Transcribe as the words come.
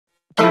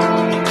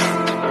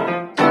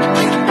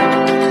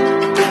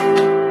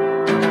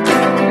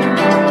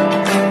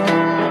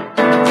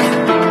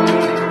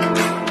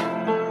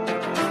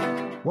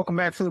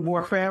back,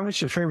 Flipboard family. It's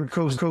your favorite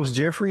coach, Coach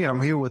Jeffrey.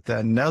 I'm here with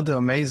another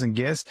amazing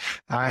guest.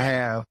 I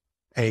have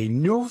a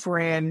new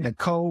friend,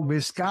 Nicole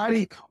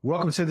Biscotti.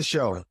 Welcome to the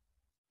show.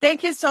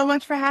 Thank you so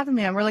much for having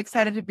me. I'm really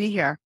excited to be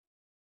here.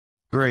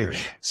 Great.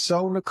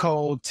 So,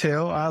 Nicole,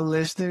 tell our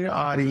listening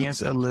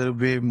audience a little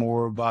bit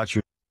more about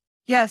you.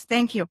 Yes,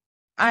 thank you.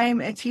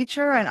 I'm a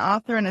teacher, an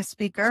author, and a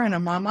speaker, and a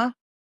mama.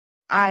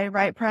 I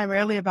write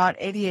primarily about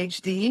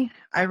ADHD.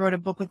 I wrote a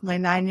book with my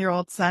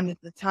 9-year-old son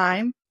at the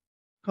time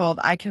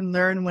called I Can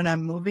Learn When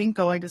I'm Moving,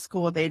 Going to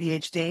School with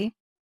ADHD.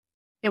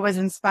 It was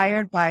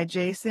inspired by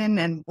Jason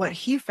and what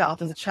he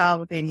felt as a child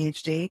with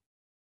ADHD,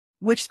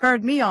 which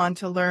spurred me on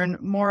to learn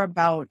more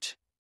about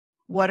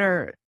what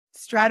are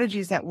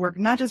strategies that work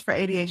not just for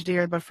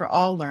ADHD, but for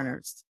all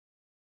learners,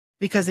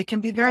 because it can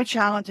be very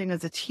challenging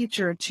as a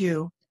teacher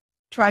to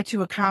try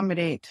to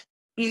accommodate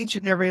each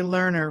and every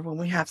learner when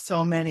we have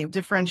so many.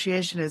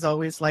 Differentiation is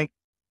always like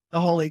the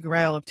holy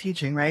grail of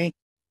teaching, right?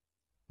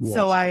 Yes.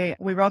 So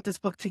we wrote this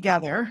book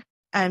together,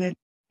 and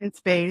it's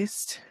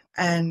based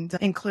and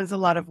includes a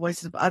lot of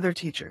voices of other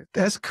teachers.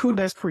 That's cool.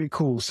 That's pretty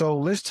cool. So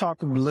let's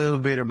talk a little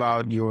bit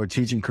about your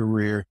teaching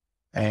career.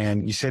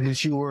 And you said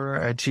that you were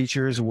a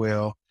teacher as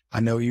well.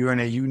 I know you're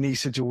in a unique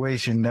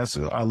situation. That's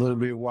a little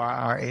bit why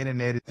our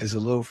internet is a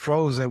little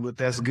frozen, but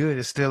that's good.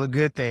 It's still a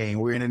good thing.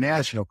 We're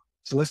international.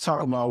 So let's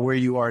talk about where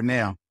you are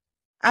now.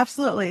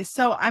 Absolutely.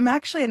 So I'm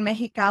actually in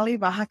Mexicali,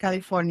 Baja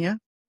California.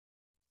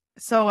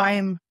 So I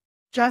am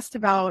just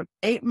about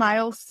 8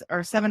 miles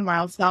or 7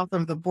 miles south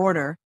of the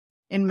border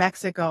in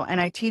Mexico, and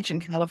I teach in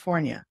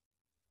California.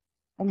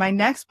 And my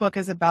next book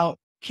is about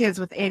kids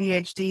with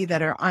ADHD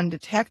that are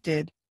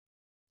undetected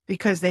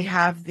because they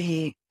have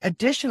the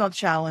additional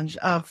challenge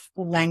of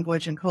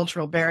language and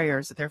cultural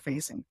barriers that they're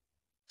facing.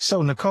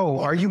 So, Nicole,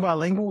 are you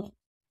bilingual?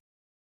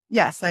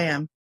 Yes, I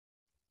am.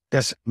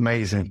 That's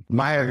amazing.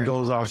 My head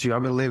goes off to you.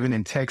 I've been living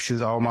in Texas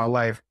all my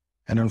life,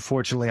 and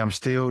unfortunately, I'm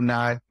still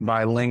not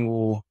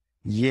bilingual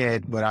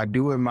yet, but I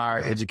do admire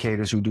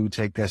educators who do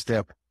take that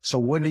step. So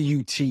what do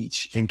you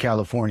teach in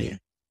California?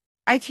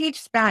 I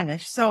teach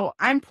Spanish. So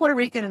I'm Puerto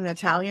Rican and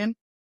Italian.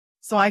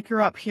 So I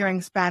grew up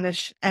hearing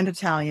Spanish and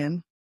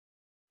Italian.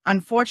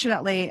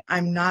 Unfortunately,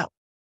 I'm not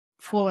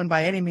fluent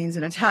by any means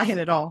in Italian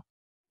at all,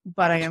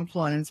 but I am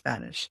fluent in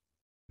Spanish.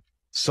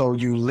 So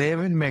you live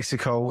in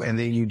Mexico and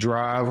then you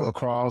drive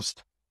across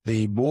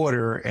the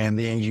border and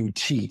then you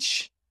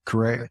teach,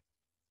 correct?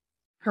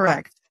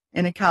 Correct.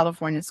 In a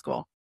California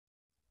school.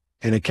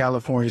 In a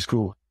California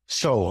school.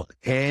 So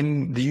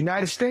in the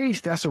United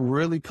States, that's a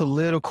really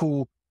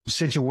political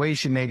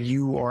situation that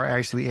you are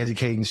actually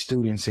educating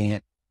students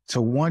in.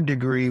 To one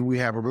degree, we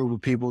have a group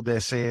of people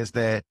that says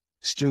that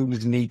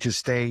students need to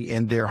stay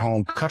in their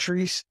home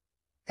countries.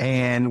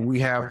 And we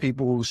have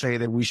people who say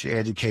that we should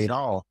educate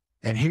all.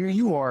 And here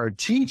you are, a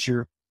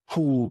teacher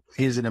who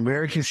is an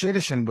American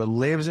citizen, but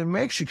lives in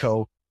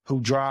Mexico, who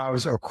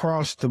drives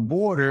across the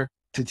border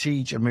to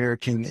teach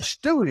American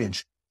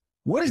students.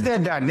 What is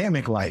that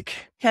dynamic like?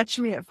 Catch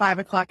me at 5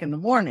 o'clock in the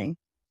morning,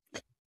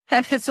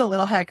 and it's a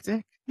little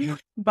hectic.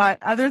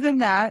 But other than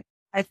that,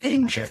 I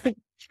think,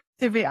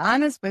 to be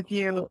honest with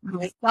you,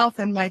 myself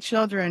and my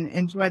children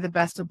enjoy the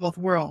best of both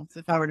worlds,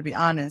 if I were to be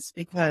honest,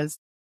 because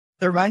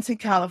the rents in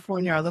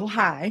California are a little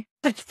high.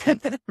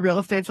 Real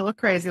estate's a little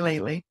crazy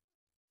lately.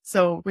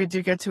 So we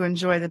do get to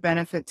enjoy the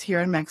benefits here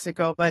in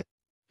Mexico. But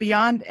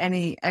beyond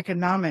any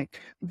economic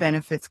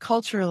benefits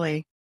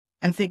culturally,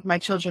 I think my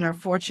children are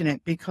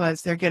fortunate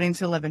because they're getting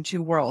to live in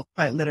two worlds,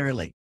 quite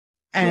literally.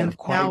 And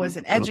now as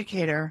an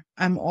educator,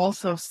 I'm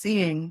also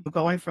seeing,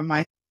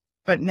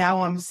 but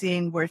now I'm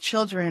seeing where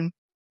children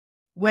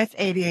with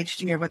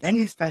ADHD or with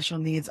any special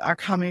needs are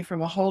coming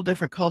from a whole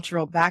different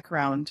cultural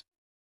background.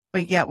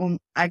 But yet when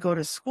I go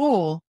to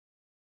school,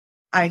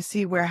 I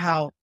see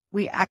how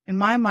we act, in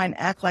my mind,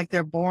 act like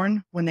they're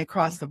born when they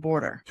cross the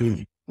border.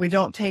 We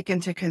don't take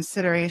into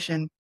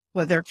consideration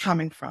where they're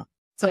coming from.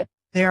 So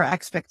their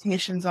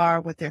expectations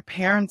are, what their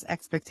parents'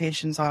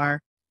 expectations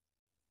are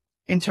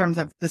in terms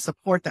of the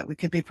support that we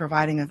could be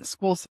providing at the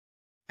school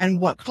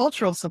and what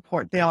cultural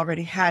support they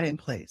already had in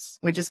place.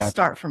 We just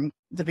start from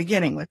the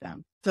beginning with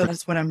them. So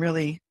that's what I'm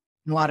really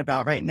a lot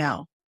about right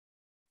now.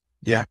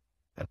 Yeah.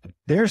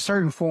 There are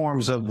certain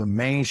forms of the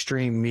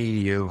mainstream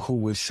media who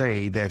would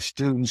say that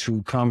students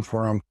who come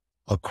from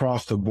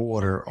across the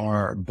border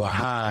are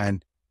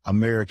behind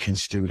American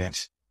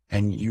students.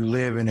 And you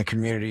live in a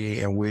community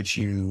in which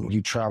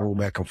you travel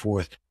back and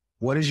forth.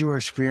 What is your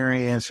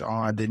experience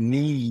on the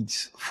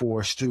needs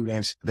for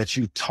students that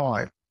you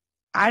taught?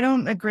 I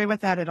don't agree with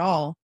that at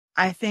all.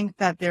 I think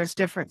that there's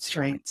different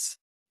strengths.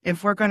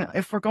 If we're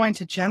going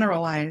to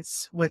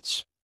generalize,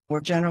 which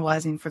we're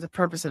generalizing for the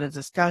purpose of the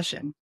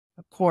discussion,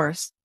 of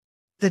course,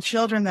 the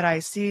children that I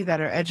see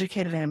that are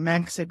educated in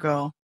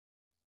Mexico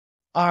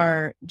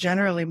are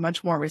generally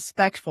much more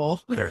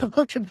respectful. We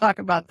can talk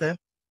about the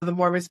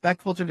more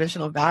respectful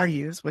traditional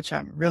values, which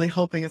I'm really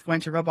hoping is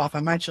going to rub off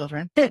on my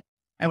children.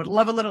 I would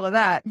love a little of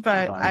that,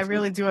 but I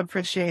really do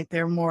appreciate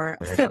the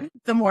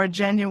more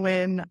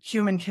genuine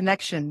human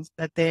connections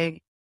that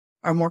they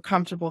are more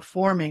comfortable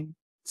forming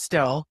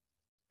still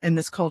in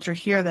this culture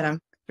here that I'm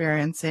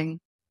experiencing.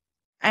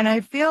 And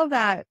I feel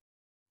that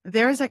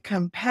there's a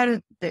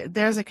competitiveness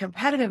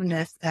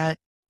that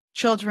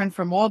children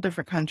from all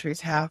different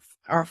countries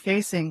are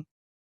facing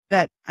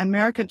that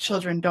American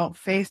children don't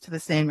face to the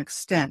same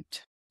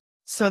extent.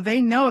 So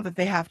they know that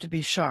they have to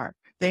be sharp.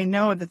 They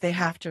know that they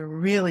have to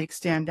really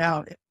stand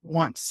out if they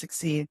want to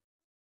succeed.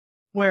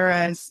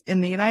 Whereas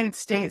in the United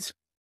States,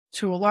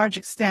 to a large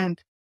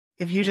extent,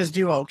 if you just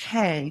do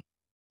okay,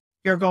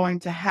 you're going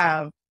to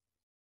have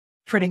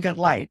pretty good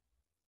life.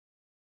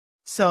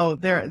 So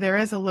there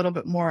is a little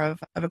bit more of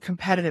a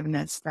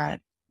competitiveness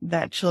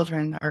that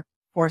children are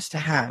forced to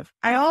have.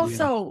 I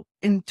also,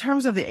 in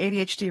terms of the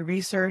ADHD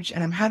research,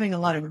 and I'm having a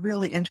lot of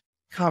really interesting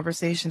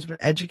conversations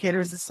with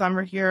educators this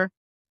summer here,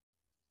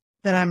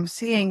 that I'm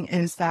seeing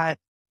is that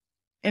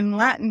in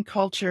Latin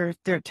culture,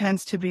 there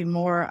tends to be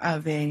more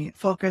of a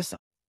focus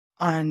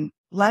on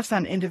less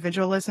on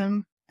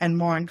individualism and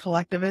more on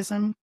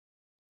collectivism.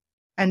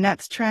 And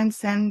that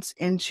transcends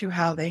into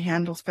how they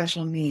handle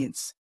special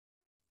needs.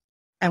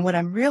 And what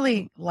I'm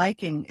really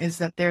liking is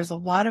that there's a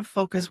lot of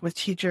focus with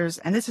teachers,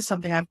 and this is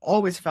something I've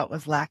always felt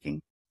was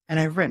lacking, and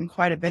I've written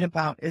quite a bit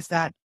about, is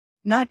that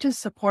not just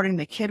supporting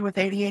the kid with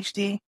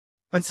ADHD,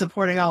 but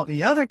supporting all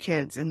the other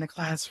kids in the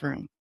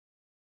classroom.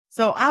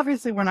 So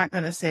obviously we're not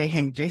going to say,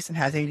 hey, Jason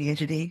has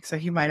ADHD, so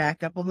he might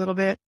act up a little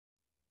bit.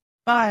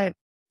 But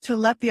to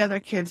let the other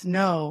kids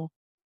know,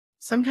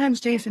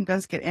 sometimes Jason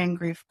does get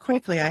angry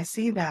quickly. I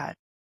see that.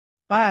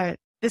 But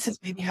this is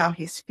maybe how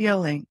he's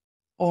feeling.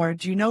 Or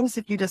do you notice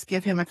if you just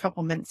give him a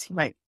couple minutes, he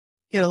might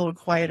get a little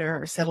quieter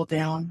or settle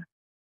down?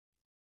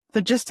 So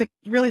just to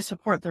really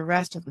support the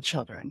rest of the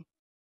children,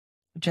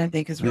 which I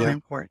think is really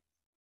important.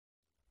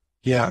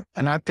 Yeah.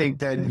 And I think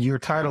that your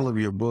title of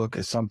your book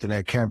is something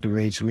that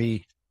captivates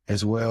me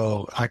as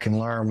well. I can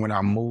learn when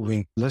I'm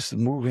moving. Let's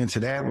move into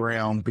that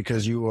realm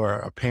because you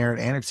are a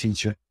parent and a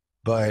teacher.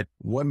 But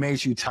what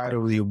makes you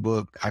title your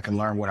book, I can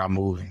learn when I'm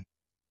moving?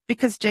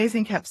 Because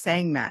Jason kept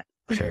saying that.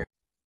 Okay.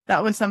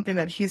 That was something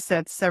that he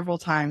said several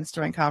times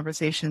during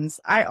conversations.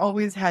 I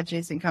always had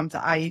Jason come to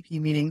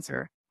IEP meetings,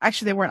 or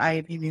actually they weren't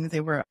IEP meetings.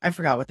 They were, I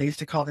forgot what they used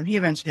to call them. He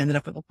eventually ended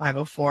up with a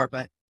 504,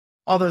 but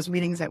all those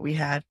meetings that we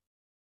had.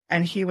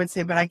 And he would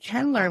say, but I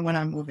can learn when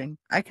I'm moving.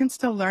 I can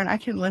still learn. I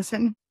can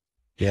listen.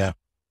 Yeah.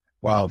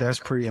 Wow. That's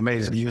pretty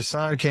amazing. Your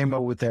son came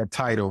up with that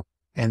title,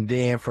 and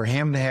then for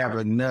him to have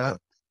enough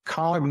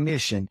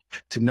cognition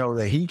to know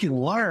that he can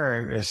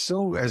learn as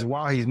soon as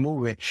while he's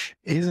moving,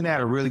 isn't that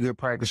a really good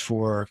practice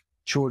for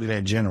children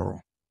in general?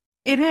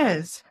 It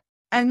is.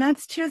 And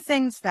that's two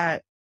things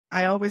that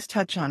I always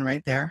touch on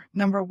right there.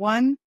 Number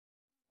one,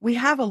 we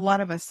have a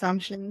lot of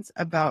assumptions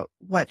about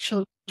what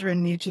children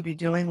need to be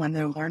doing when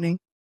they're learning.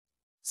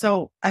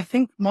 So I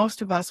think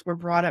most of us were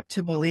brought up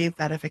to believe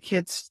that if a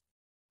kid's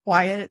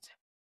quiet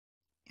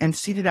and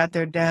seated at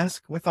their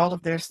desk with all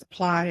of their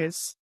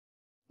supplies,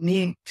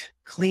 neat,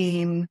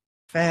 clean,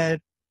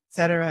 fed,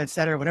 et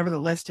cetera, whatever the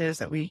list is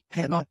that we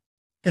handle,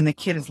 then the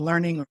kid is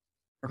learning or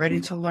ready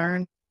to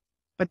learn.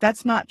 But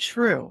that's not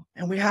true.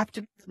 And we have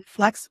to be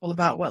flexible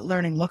about what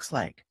learning looks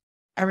like.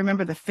 I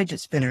remember the fidget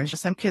spinners.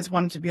 Some kids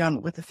wanted to be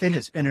on with the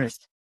fidget spinners.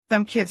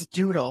 Some kids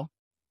doodle.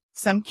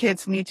 Some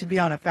kids need to be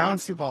on a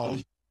bouncy ball.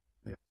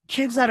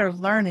 Kids that are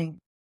learning,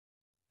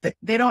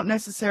 they don't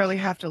necessarily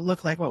have to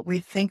look like what we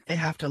think they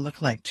have to look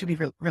like to be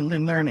really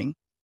learning.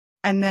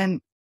 And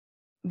then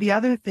the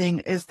other thing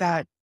is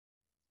that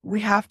we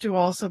have to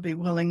also be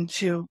willing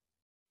to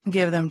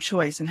give them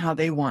choice in how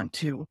they want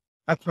to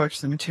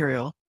approach the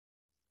material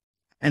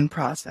and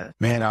process.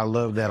 Man, I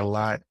love that a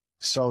lot.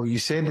 So you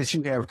said that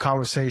you have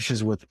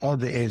conversations with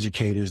other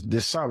educators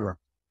this summer,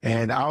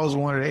 and I was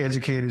one of the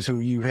educators who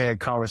you had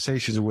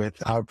conversations with.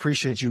 I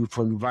appreciate you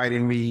for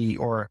inviting me,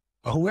 or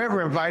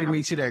whoever invited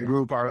me to that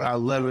group. I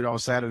love it on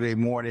Saturday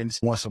mornings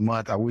once a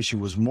month. I wish it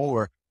was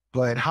more.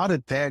 But how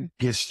did that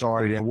get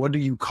started? And what do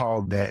you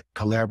call that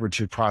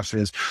collaborative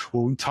process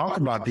when we talk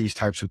about these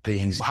types of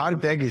things? How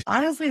did that get?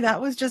 Honestly,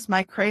 that was just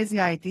my crazy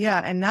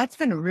idea. And that's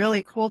been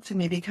really cool to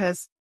me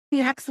because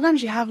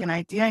sometimes you have an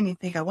idea and you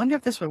think, I wonder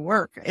if this would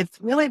work. It's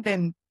really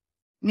been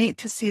neat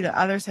to see that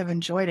others have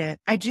enjoyed it.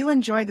 I do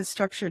enjoy the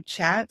structured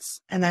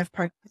chats, and I've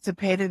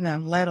participated and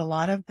I've led a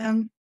lot of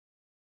them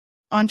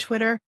on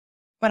Twitter.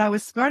 But I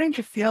was starting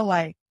to feel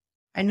like,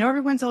 I know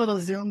everyone's a little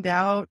zoomed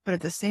out, but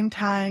at the same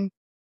time,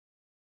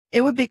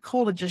 it would be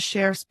cool to just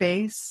share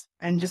space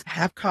and just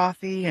have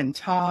coffee and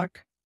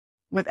talk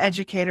with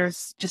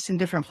educators just in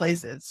different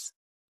places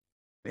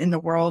in the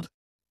world,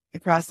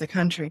 across the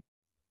country.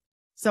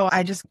 So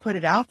I just put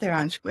it out there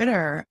on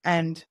Twitter.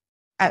 And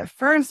at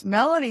first,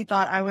 Melody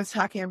thought I was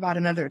talking about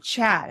another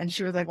chat. And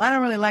she was like, well, I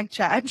don't really like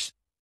chat.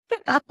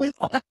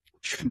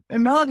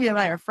 And Melody and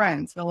I are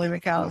friends, Melody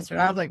McAllister.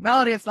 And I was like,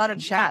 Melody, it's not a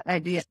chat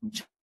idea.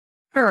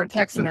 Or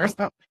texting her.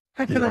 So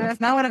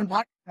that's not what I'm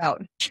talking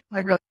about.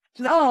 Like, really.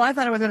 She said, oh, I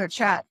thought it was in a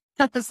chat.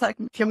 It's like,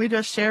 can we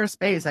just share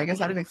space? I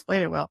guess I didn't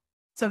explain it well.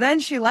 So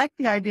then she liked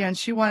the idea and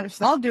she wanted,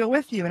 I'll do it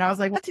with you. And I was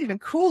like, that's even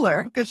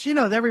cooler because she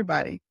knows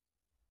everybody.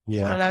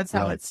 Yeah. So that's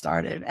how it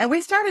started. And we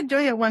started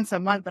doing it once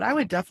a month, but I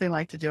would definitely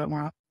like to do it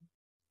more often.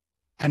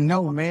 I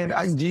know,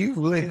 man. Do you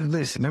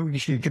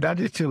listen? Could I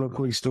just tell a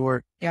quick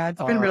story? Yeah,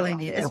 it's been really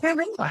neat. It's been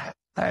really I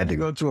had to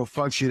go to a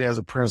function as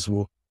a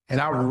principal,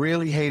 and I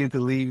really hated to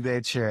leave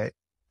that chat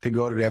to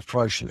go to that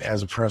function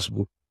as a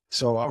principal.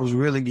 So I was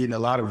really getting a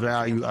lot of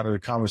value out of the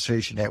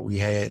conversation that we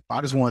had.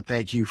 I just want to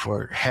thank you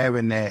for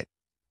having that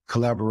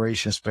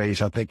collaboration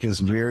space. I think it's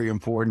very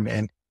important,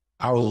 and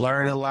I was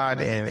learning a lot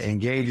and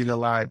engaging a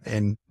lot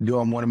and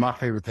doing one of my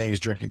favorite things,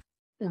 drinking.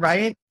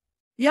 right.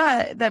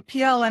 Yeah, that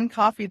PLN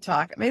coffee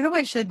talk. Maybe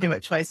we should do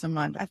it twice a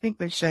month. I think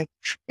we should.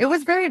 It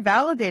was very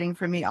validating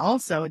for me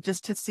also,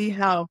 just to see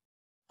how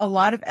a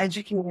lot of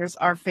educators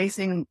are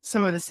facing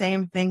some of the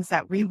same things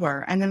that we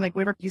were. And then like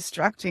we were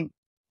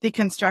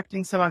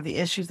deconstructing some of the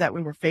issues that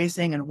we were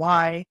facing and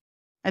why.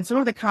 And some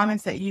of the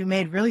comments that you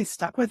made really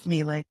stuck with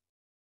me, like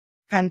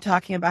kind of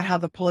talking about how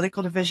the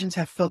political divisions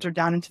have filtered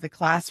down into the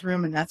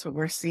classroom. And that's what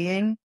we're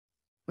seeing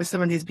with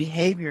some of these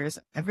behaviors.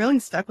 It really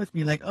stuck with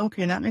me, like,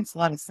 okay, that makes a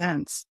lot of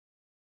sense.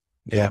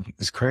 Yeah,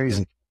 it's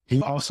crazy.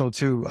 He also,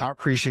 too, I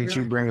appreciate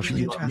you bringing for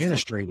you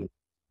administrative.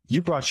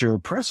 You brought your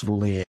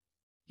principal in.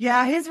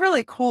 Yeah, he's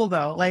really cool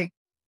though. Like,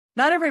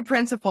 not every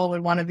principal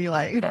would want to be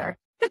like,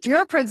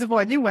 you're a principal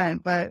and you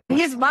went, but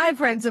he's my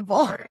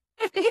principal.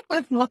 He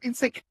was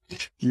like,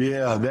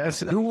 yeah,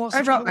 that's who wants.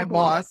 I brought my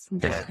boss.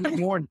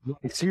 More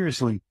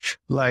seriously,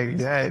 like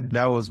that.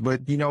 That was,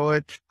 but you know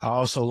what? I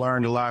also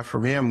learned a lot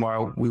from him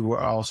while we were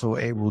also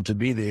able to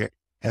be there,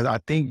 and I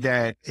think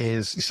that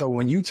is so.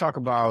 When you talk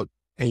about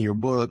in your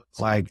book,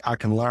 like I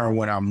can learn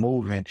when I'm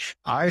moving,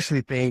 I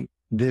actually think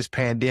this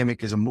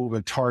pandemic is a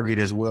moving target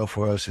as well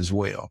for us as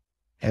well.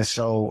 And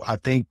so I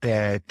think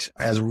that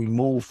as we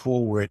move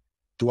forward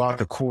throughout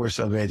the course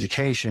of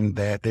education,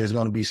 that there's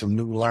going to be some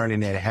new learning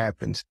that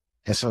happens.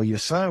 And so your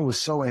son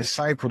was so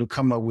insightful to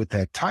come up with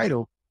that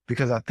title,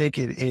 because I think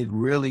it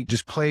really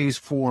just plays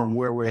form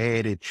where we're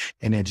headed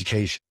in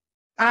education.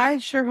 I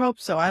sure hope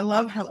so. I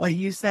love what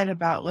you said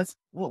about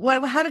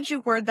how did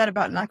you word that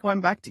about not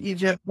going back to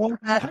Egypt?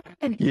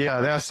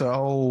 Yeah, that's an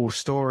old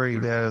story,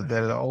 that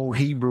an old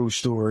Hebrew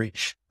story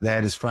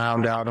that is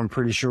found out. I'm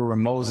pretty sure when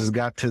Moses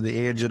got to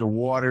the edge of the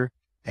water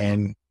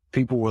and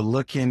people were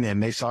looking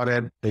and they saw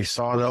the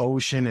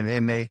ocean, and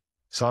then they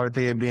saw that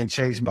they had been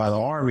chased by the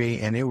army,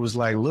 and it was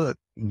like, look,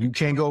 you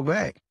can't go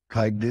back.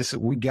 Like this,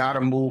 we got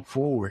to move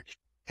forward.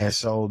 And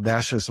so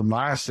that's just a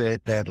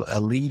mindset that a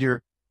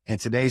leader in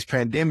today's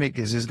pandemic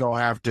is just going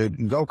to have to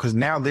go, because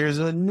now there's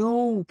a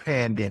new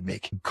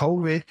pandemic,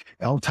 COVID,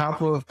 on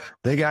top of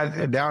they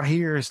got down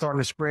here starting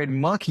to spread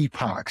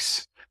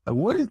monkeypox.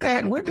 What is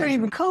that? Where did that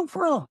even come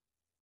from?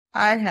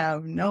 I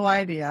have no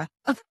idea.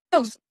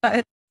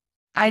 But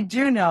I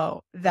do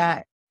know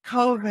that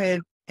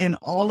COVID and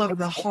all of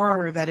the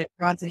horror that it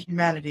brought to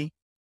humanity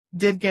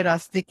did get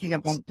us thinking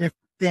about different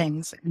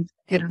things and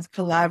get us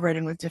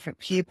collaborating with different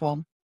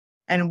people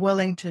and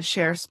willing to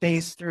share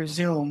space through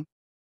Zoom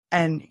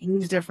and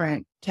use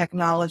different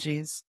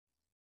technologies.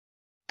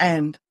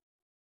 And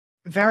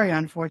very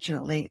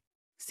unfortunately,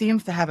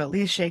 seems to have at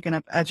least shaken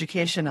up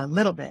education a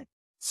little bit.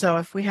 So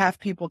if we have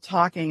people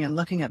talking and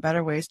looking at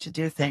better ways to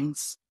do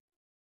things,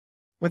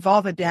 with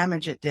all the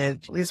damage it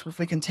did, at least if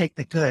we can take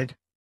the good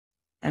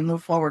and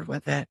move forward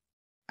with it,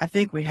 I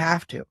think we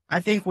have to. I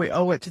think we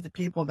owe it to the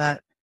people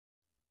that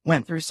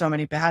went through so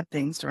many bad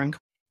things during.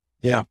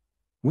 Yeah,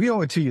 we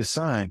owe it to your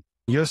son.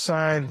 Your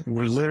son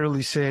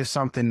literally says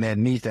something that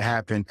needs to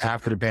happen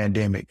after the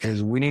pandemic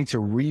is we need to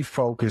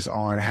refocus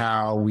on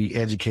how we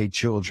educate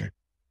children,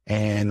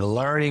 and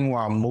learning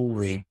while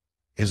moving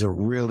is a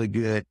really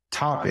good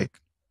topic.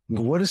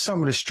 What is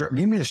some of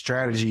give me a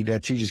strategy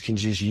that teachers can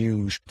just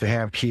use to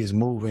have kids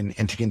moving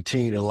and to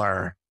continue to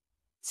learn?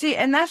 See,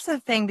 and that's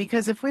the thing,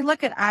 because if we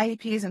look at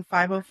IEPs and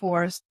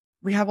 504s,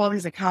 we have all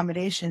these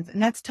accommodations,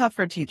 and that's tough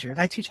for teachers.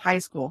 I teach high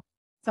school,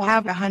 so I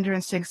have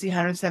 160,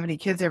 170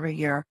 kids every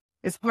year.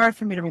 It's hard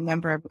for me to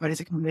remember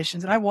everybody's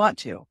accommodations, and I want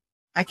to.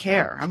 I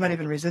care. I'm not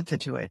even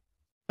resistant to it,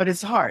 but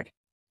it's hard.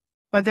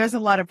 But there's a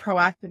lot of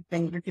proactive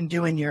things you can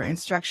do in your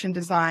instruction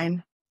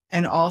design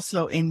and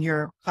also in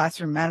your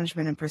classroom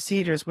management and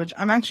procedures, which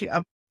I'm actually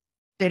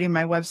updating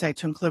my website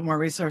to include more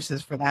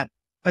resources for that.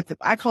 But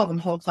I call them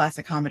whole class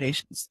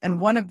accommodations.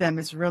 And one of them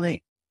is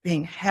really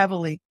being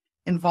heavily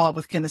involved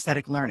with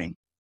kinesthetic learning.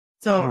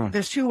 So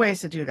there's two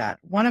ways to do that.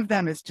 One of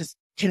them is just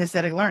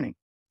kinesthetic learning.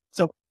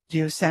 So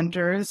do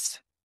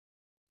centers,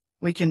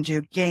 we can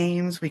do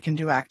games, we can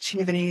do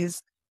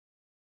activities.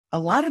 A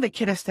lot of the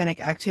kinesthetic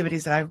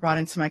activities that I've brought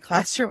into my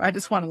classroom, I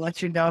just want to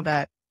let you know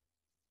that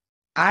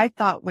I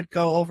thought would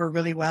go over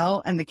really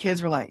well. And the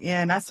kids were like,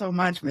 yeah, not so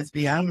much, Miss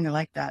B. I don't really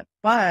like that.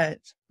 But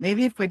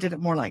maybe if we did it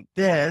more like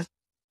this,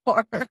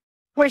 or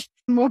we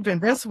moved in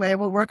this way,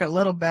 we'll work a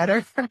little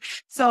better.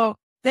 So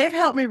they've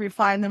helped me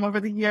refine them over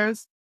the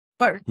years,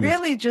 but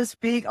really just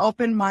being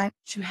open-minded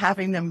to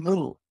having them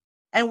move.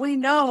 And we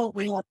know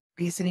we have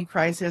obesity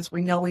crisis.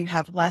 We know we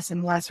have less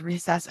and less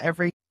recess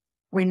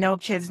we know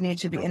kids need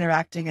to be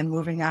interacting and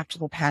moving after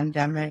the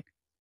pandemic.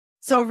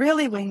 So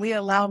really, when we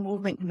allow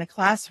movement in the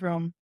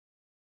classroom,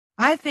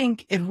 I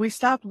think if we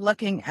stop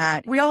looking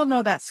at, we all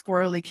know that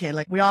squirrely kid,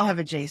 like we all have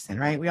a Jason,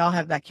 right? We all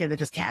have that kid that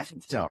just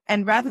can't still.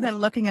 And rather than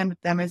looking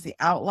at them as the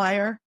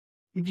outlier,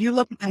 if you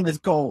look at them as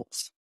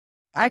goals,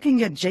 I can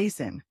get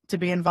Jason to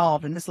be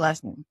involved in this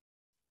lesson.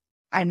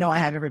 I know I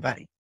have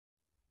everybody.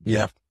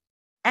 Yeah.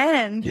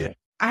 And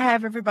I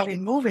have everybody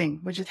moving,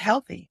 which is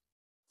healthy.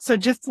 So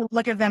just to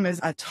look at them as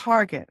a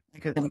target,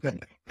 like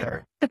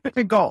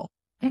a goal.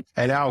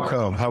 An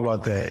outcome. How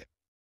about that?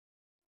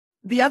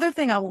 The other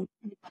thing I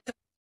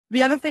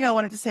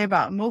wanted to say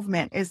about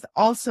movement is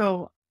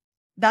also,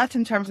 that's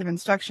in terms of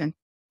instruction,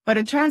 but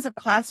in terms of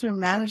classroom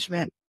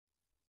management,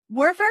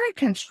 we're very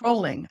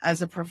controlling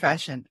as a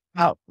profession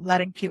about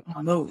letting people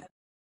move.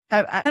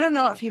 I don't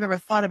know if you've ever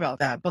thought about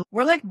that, but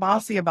we're like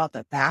bossy about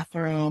the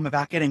bathroom,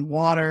 about getting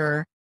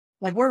water.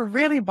 Like we're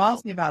really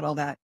bossy about all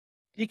that.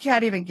 You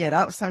can't even get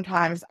up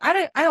sometimes.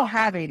 I don't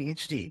have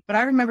ADHD, but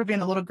I remember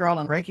being a little girl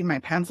and breaking my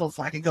pencil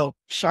so I could go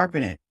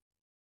sharpen it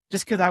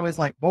just because I was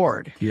like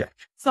bored. Yeah.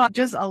 So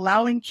just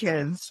allowing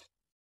kids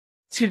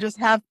to just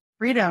have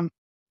freedom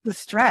to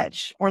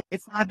stretch, or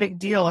it's not a big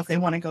deal if they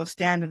want to go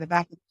stand in the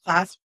back of the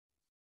class,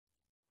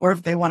 or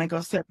if they want to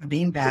go sit in a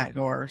beanbag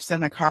or sit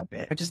on a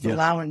carpet, or just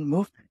allowing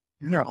movement.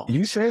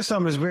 You said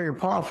something that's very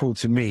powerful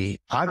to me.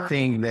 I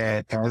think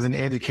that as an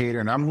educator,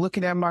 and I'm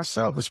looking at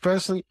myself,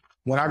 especially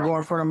when I go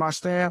in front of my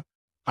staff,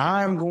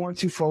 I'm going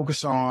to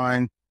focus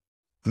on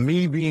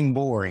me being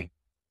boring,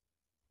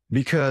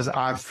 because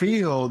I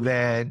feel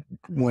that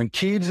when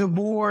kids are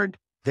bored,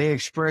 they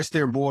express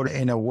their boredom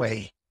in a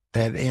way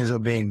that ends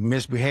up being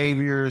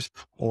misbehaviors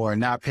or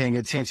not paying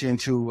attention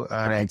to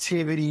an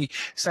activity.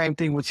 Same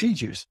thing with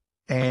teachers.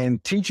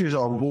 And teachers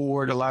are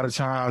bored a lot of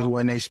times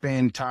when they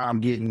spend time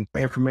getting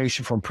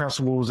information from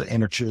principals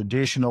in a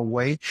traditional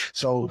way.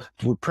 So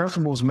what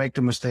principals make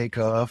the mistake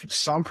of,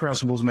 some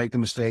principals make the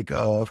mistake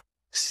of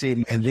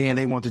sitting, and then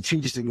they want the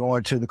teachers to go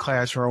into the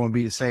classroom and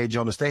be the sage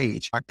on the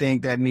stage. I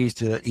think that needs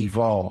to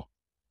evolve.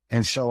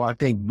 And so I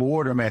think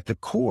boredom at the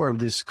core of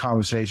this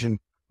conversation,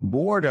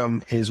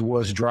 boredom is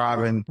what is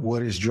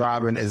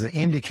driving as an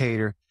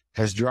indicator,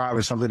 as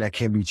driving something that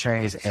can be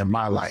changed in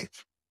my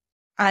life.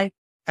 I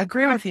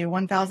agree with you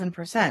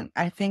 1000%.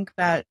 I think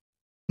that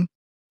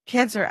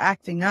kids are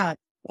acting up,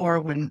 or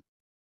when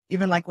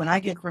I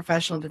get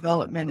professional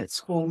development at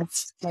school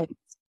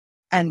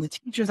and the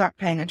teachers aren't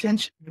paying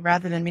attention,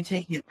 rather than me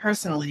taking it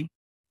personally,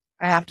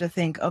 I have to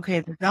think, okay,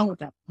 they're done with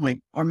that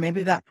point, or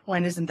maybe that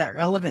point isn't that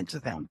relevant to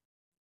them.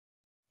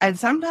 And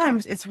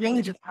sometimes it's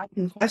really just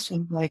asking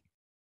questions like,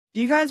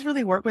 do you guys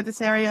really work with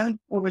this area,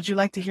 or would you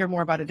like to hear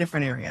more about a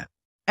different area?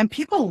 And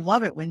people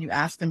love it when you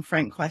ask them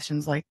frank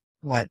questions like,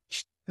 what?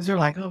 Because they're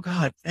like, oh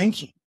God,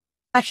 thank you.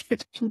 I'm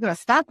going to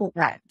stop with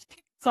that.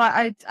 So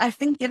I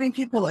think giving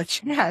people a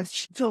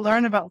chance to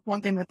learn about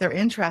something that they're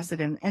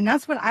interested in. And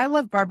that's what I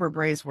love Barbara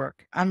Bray's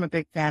work. I'm a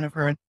big fan of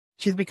her, and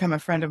she's become a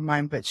friend of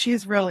mine, but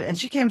she's really, and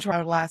she came to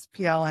our last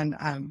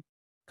PLN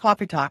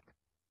coffee talk,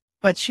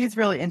 but she's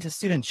really into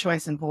student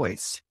choice and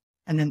voice.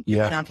 And then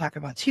now talk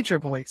about teacher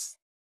voice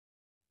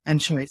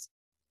and choice.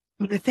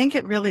 But I think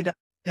it really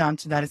down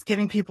to that is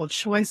giving people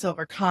choice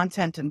over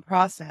content and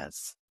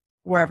process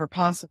wherever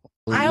possible.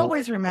 I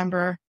always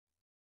remember,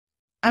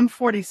 I'm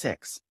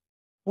 46.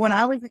 When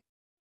I was,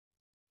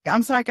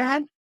 I'm sorry, go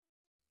ahead.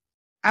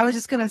 I was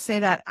just going to say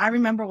that I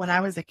remember when I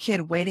was a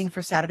kid waiting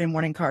for Saturday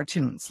morning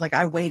cartoons. Like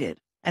I waited,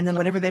 and then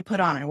whatever they put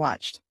on, I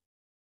watched.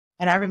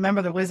 And I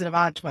remember the Wizard of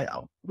Oz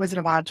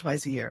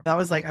twice a year. That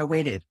was like, I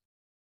waited.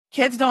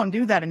 Kids don't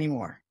do that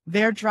anymore.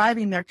 They're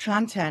driving their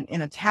content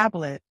in a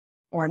tablet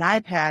or an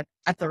iPad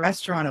at the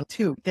restaurant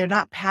too. They're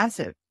not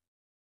passive.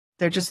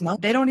 They're just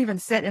not, they don't even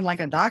sit in like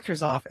a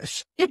doctor's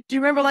office. Do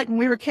you remember like when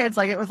we were kids,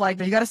 like it was like,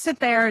 you got to sit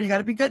there, you got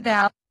to be good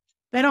now.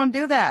 They don't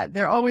do that.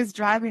 They're always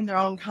driving their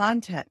own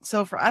content.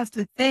 So for us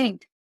to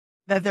think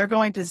that they're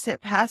going to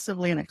sit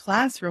passively in a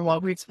classroom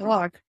while we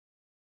talk,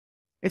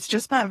 it's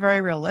just not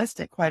very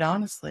realistic, quite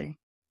honestly.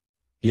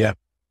 Yeah.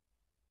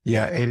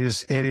 Yeah, it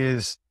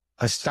is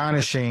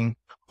astonishing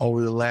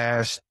over the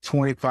last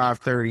 25,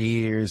 30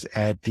 years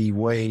at the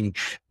way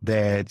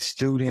that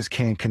students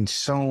can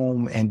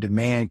consume and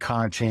demand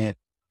content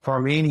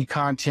from any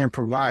content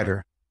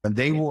provider.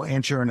 They will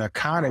enter an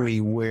economy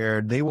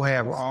where they will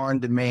have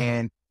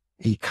on-demand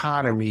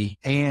economy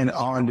and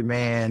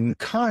on-demand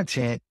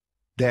content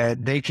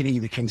that they can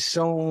either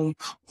consume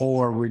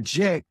or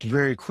reject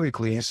very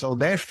quickly. And so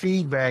that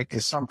feedback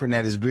is something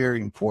that is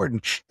very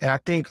important. And I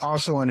think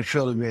also in the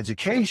field of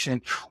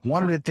education,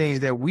 one of the things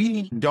that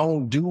we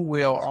don't do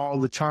well all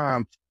the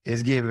time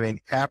is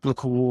giving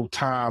applicable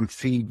time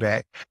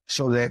feedback,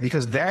 so that,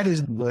 because that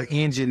is the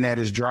engine that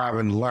is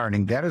driving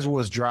learning. That is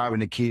what's driving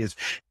the kids'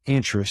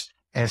 interest.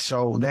 And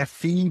so that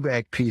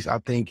feedback piece, I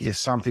think, is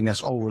something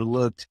that's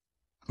overlooked.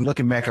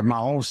 Looking back at my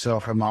own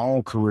self and my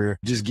own career,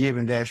 just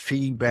giving that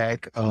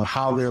feedback,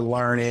 how they're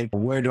learning,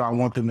 where do I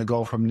want them to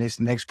go from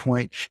this next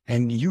point?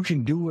 And you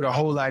can do it a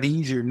whole lot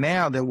easier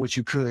now than what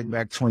you could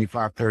back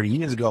 25, 30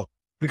 years ago.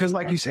 Because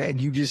like you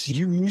said, you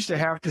used to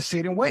have to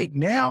sit and wait.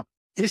 Now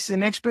it's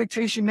an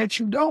expectation that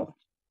you don't.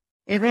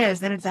 It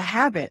is, and it's a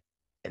habit.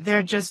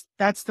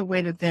 that's the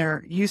way that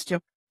they're used to.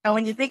 And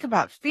when you think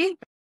about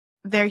feedback,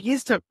 they're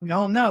used to, we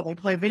all know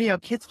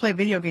kids play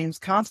video games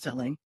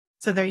constantly.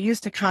 So they're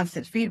used to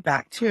constant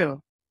feedback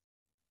too.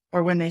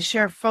 Or when they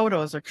share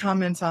photos or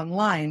comments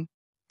online,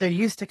 they're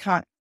used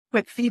to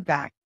quick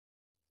feedback.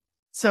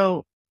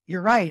 So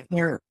you're right.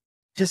 They're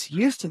just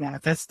used to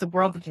that. That's the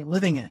world that they're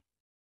living in.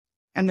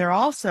 And there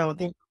are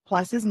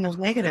pluses and there's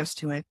negatives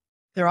to it.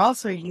 They're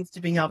also used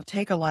to being able to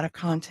take a lot of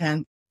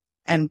content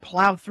and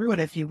plow through it,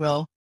 if you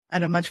will,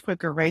 at a much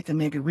quicker rate than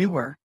maybe we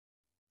were.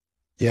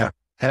 Yeah.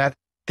 And I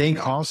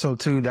think also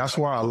too, that's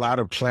why a lot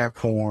of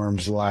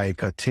platforms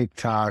like a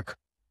TikTok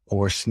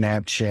or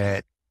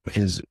Snapchat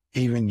is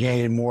even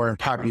gaining more in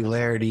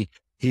popularity,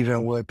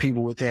 even with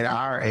people within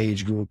our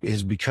age group,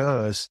 is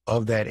because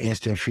of that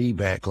instant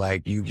feedback.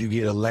 Like you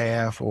get a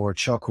laugh or a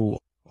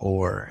chuckle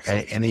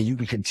and then you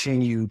can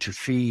continue to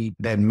feed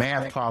that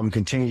math problem,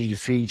 continue to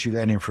feed you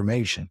that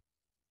information.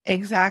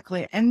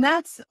 Exactly. And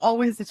that's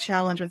always the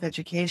challenge with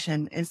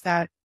education, is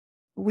that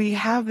we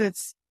have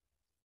this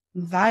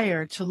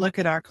desire to look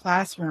at our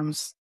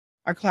classrooms,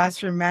 our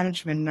classroom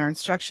management and our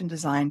instruction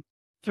design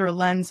through a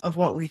lens of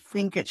what we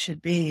think it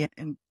should be.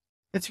 And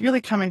it's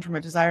really coming from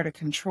a desire to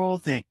control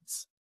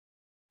things.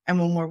 And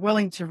when we're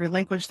willing to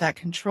relinquish that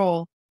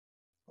control,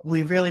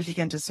 we really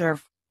begin to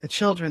serve the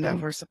children that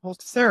we're supposed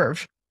to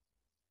serve.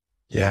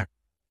 Yeah.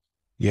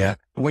 Yeah.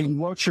 When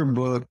you wrote your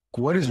book,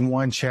 what is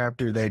one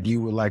chapter that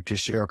you would like to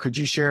share? Or could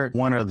you share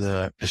one of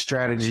the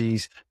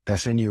strategies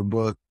that's in your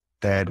book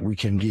that we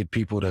can get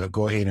people to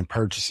go ahead and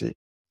purchase it?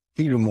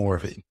 Even more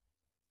of it.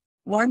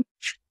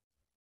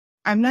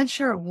 I'm not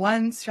sure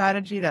one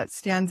strategy that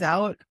stands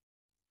out.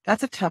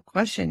 That's a tough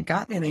question.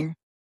 Got me there.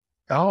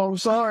 Oh, I'm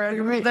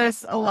sorry.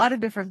 There's a lot of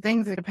different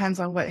things. It depends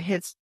on what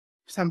hits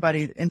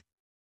somebody. And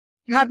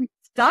you have me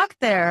stuck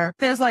there.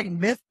 There's like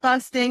myth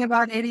busting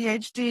about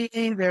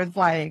ADHD. There's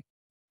like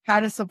how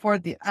to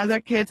support the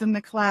other kids in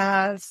the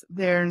class.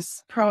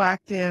 There's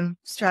proactive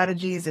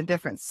strategies in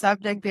different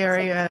subject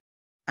areas.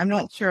 I'm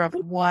not sure of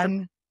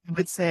one I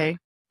would say,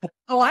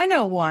 oh, I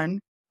know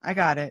one. I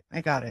got it.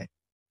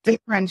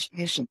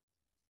 Differentiation.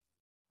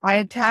 I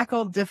had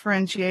tackled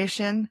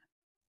differentiation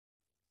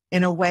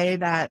in a way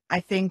that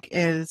I think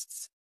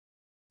is,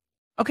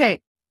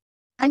 okay,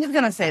 I'm just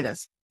going to say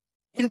this.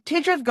 If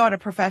teachers go to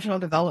professional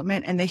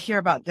development and they hear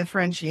about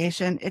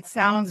differentiation, it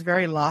sounds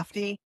very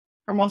lofty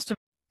for most of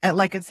it.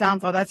 Like it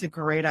sounds, oh, that's a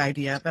great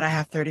idea, but I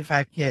have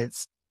 35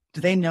 kids.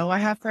 Do they know I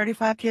have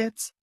 35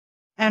 kids?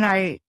 And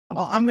I'm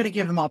going to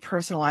give them all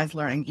personalized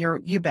learning.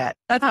 You bet.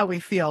 That's how we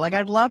feel. Like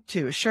I'd love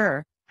to,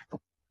 sure.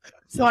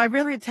 So I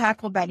really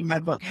tackled that in my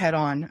book head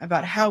on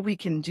about how we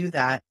can do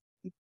that,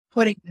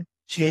 putting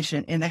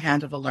differentiation in the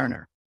hand of the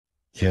learner.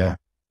 Yeah,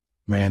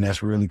 man,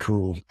 that's really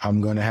cool. I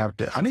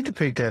need to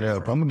pick that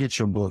up. I'm going to get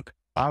your book.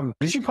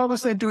 Did you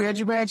publish that through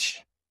EduMatch?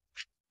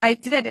 I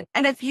did.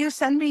 And if you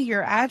send me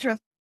your address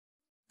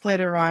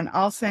later on,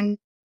 I'll send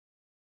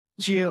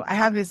you, I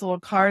have these little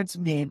cards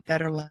made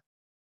that are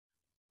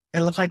it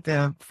looks like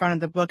the front of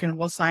the book, and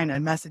we'll sign a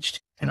message.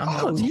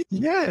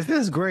 Yes, this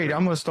is great.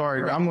 I'm going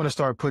to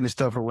start putting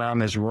stuff around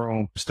this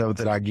room, stuff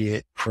that I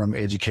get from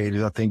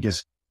educators. I think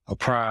it's a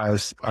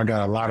prize. I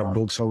got a lot of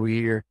books over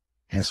here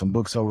and some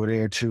books over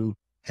there too.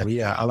 And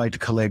yeah, I like to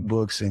collect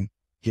books and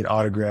get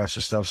autographs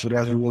and stuff. So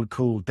that's really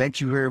cool. Thank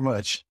you very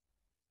much.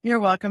 You're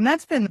welcome.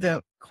 That's been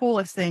the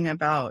coolest thing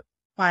about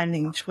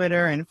finding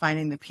Twitter and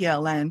finding the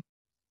PLN,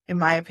 in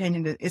my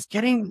opinion, is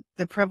getting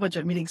the privilege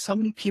of meeting so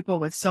many people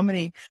with so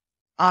many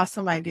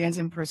awesome ideas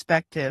and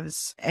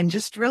perspectives, and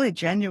just really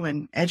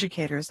genuine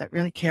educators that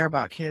really care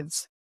about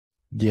kids.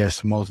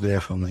 Yes, most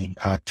definitely.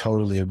 I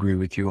totally agree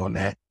with you on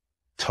that.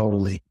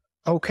 Totally.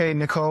 Okay,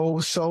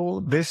 Nicole.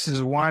 So this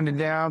is winding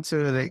down to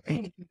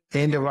the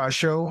end of our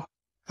show.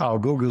 Oh,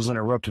 Google's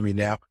interrupting me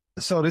now.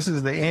 So this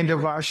is the end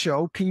of our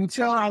show. Can you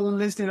tell our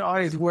listening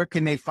audience where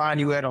can they find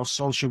you at on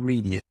social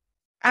media?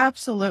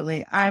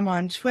 Absolutely. I'm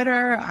on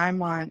Twitter.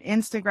 I'm on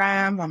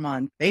Instagram. I'm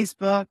on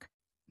Facebook,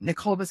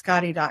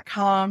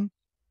 NicoleBiscotti.com.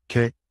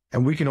 Okay.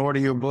 And we can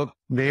order your book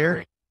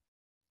there?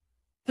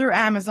 Through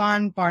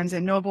Amazon, Barnes &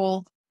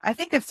 Noble. I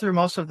think it's through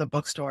most of the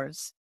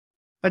bookstores,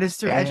 but it's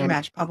through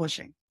EduMatch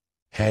Publishing.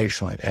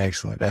 Excellent.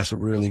 That's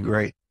really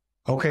great.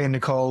 Okay,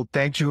 Nicole,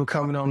 thank you for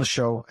coming on the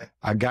show.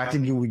 We got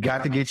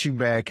to get you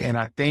back. And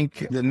I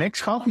think the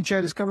next coffee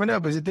chat is coming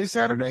up. Is it this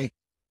Saturday?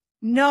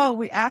 No,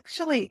 we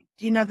actually,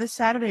 this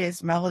Saturday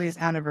is Melody's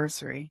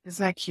anniversary.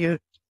 Isn't that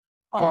cute?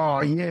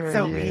 Oh, yeah.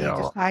 So we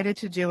decided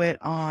to do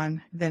it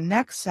on the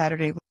next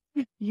Saturday.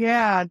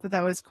 Yeah,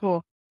 that was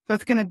cool. So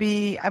it's going to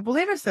be, I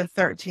believe it's the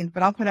 13th,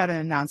 but I'll put out an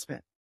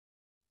announcement.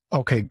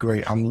 Okay,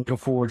 great. I'm looking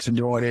forward to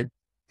doing it.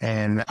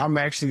 And I'm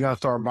actually going to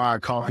start buying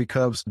coffee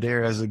cups.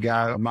 There is a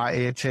guy, My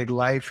EdTech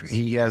Life.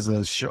 He has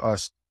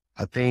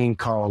a thing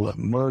called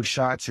Mug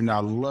Shots, and I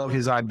love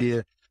his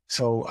idea.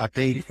 So I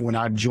think when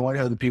I join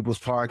other people's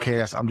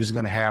podcasts, I'm just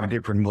going to have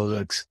different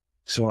mugs.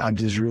 So I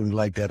just really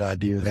like that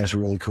idea. That's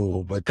really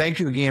cool. But thank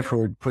you again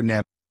for putting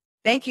that.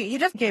 Thank you. You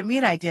just gave me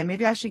an idea.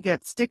 Maybe I should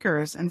get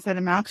stickers and send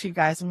them out to you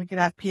guys, and we could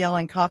have PL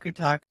and Coffee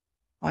Talk.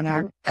 on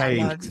our Hey,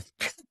 mugs.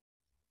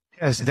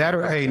 yes, now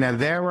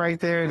that right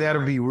there,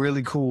 that'll be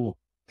really cool.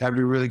 That'd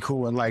be really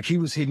cool. And like he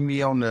was hitting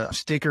me on the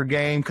sticker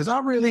game because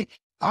I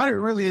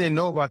didn't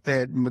know about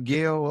that.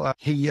 Miguel,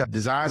 he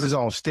designs his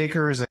own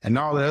stickers and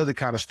all that other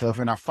kind of stuff.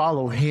 And I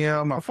follow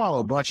him. I follow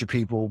a bunch of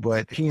people,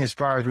 but he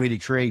inspires me to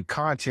create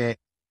content.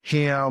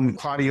 Him,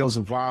 Claudio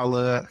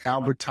Zavala,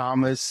 Albert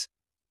Thomas.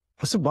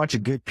 It's a bunch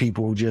of good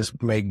people who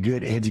just make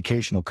good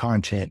educational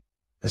content.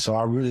 And so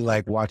I really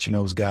like watching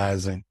those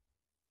guys and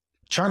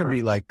trying to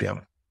be like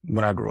them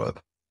when I grow up.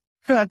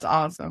 That's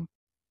awesome.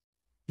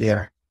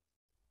 Yeah.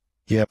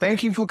 Yeah.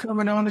 Thank you for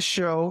coming on the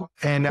show.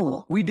 And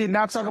we did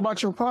not talk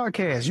about your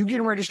podcast. You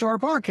getting ready to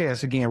start a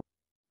podcast again?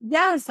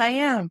 Yes, I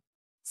am.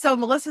 So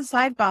Melissa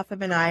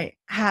Sidebotham and I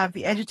have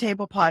the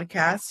EduTable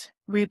podcast.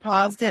 We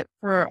paused it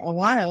for a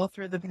while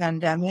through the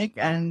pandemic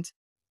and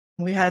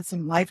we had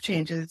some life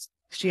changes,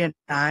 she and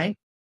I,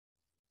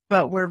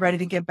 but we're ready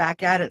to get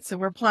back at it. So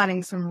we're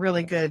planning some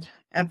really good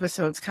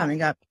episodes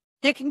coming up.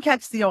 You can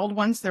catch the old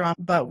ones they're on,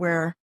 but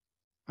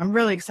I'm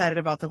really excited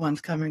about the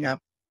ones coming up.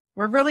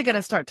 We're really going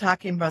to start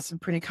talking about some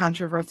pretty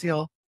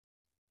controversial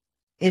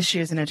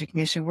issues in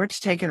education. We're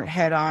just taking it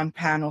head on,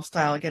 panel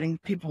style, getting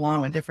people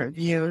on with different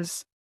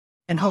views.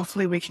 And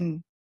hopefully we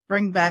can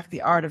bring back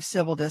the art of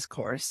civil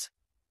discourse.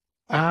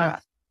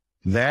 That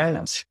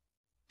is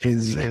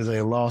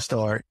a lost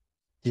art.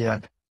 Yeah.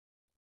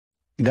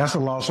 That's a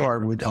lost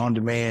art with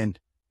on-demand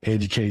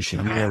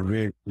education.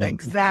 Yeah,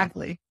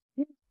 exactly.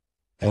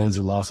 That is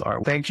a lost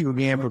art. Thank you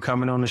again for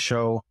coming on the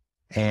show.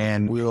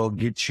 And we'll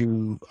get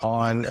you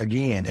on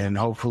again. And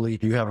hopefully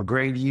you have a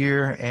great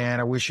year. And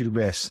I wish you the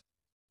best.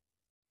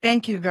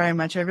 Thank you very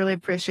much. I really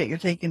appreciate you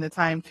taking the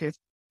time to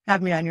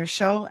have me on your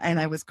show. And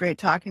it was great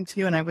talking to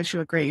you. And I wish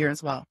you a great year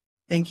as well.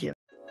 Thank you.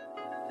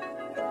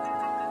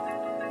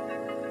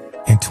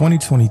 In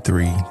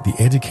 2023, the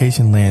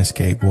education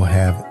landscape will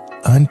have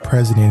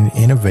unprecedented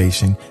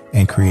innovation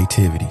and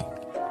creativity.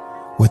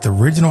 With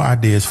original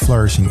ideas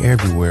flourishing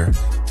everywhere,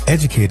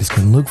 educators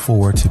can look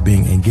forward to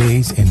being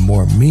engaged in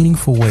more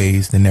meaningful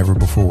ways than ever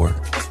before.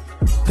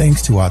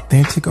 Thanks to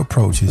authentic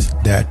approaches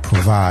that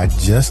provide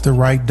just the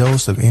right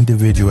dose of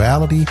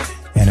individuality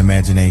and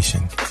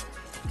imagination.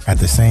 At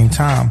the same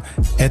time,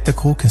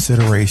 ethical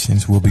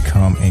considerations will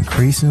become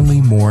increasingly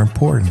more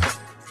important.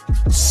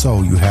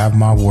 So you have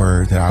my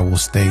word that I will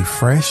stay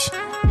fresh,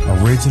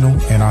 original,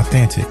 and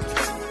authentic.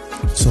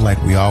 So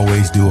like we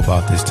always do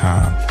about this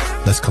time,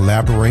 let's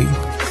collaborate,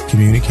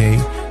 communicate,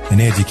 and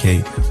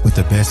educate with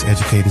the best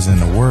educators in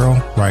the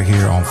world right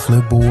here on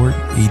Flipboard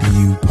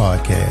EDU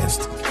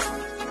podcast.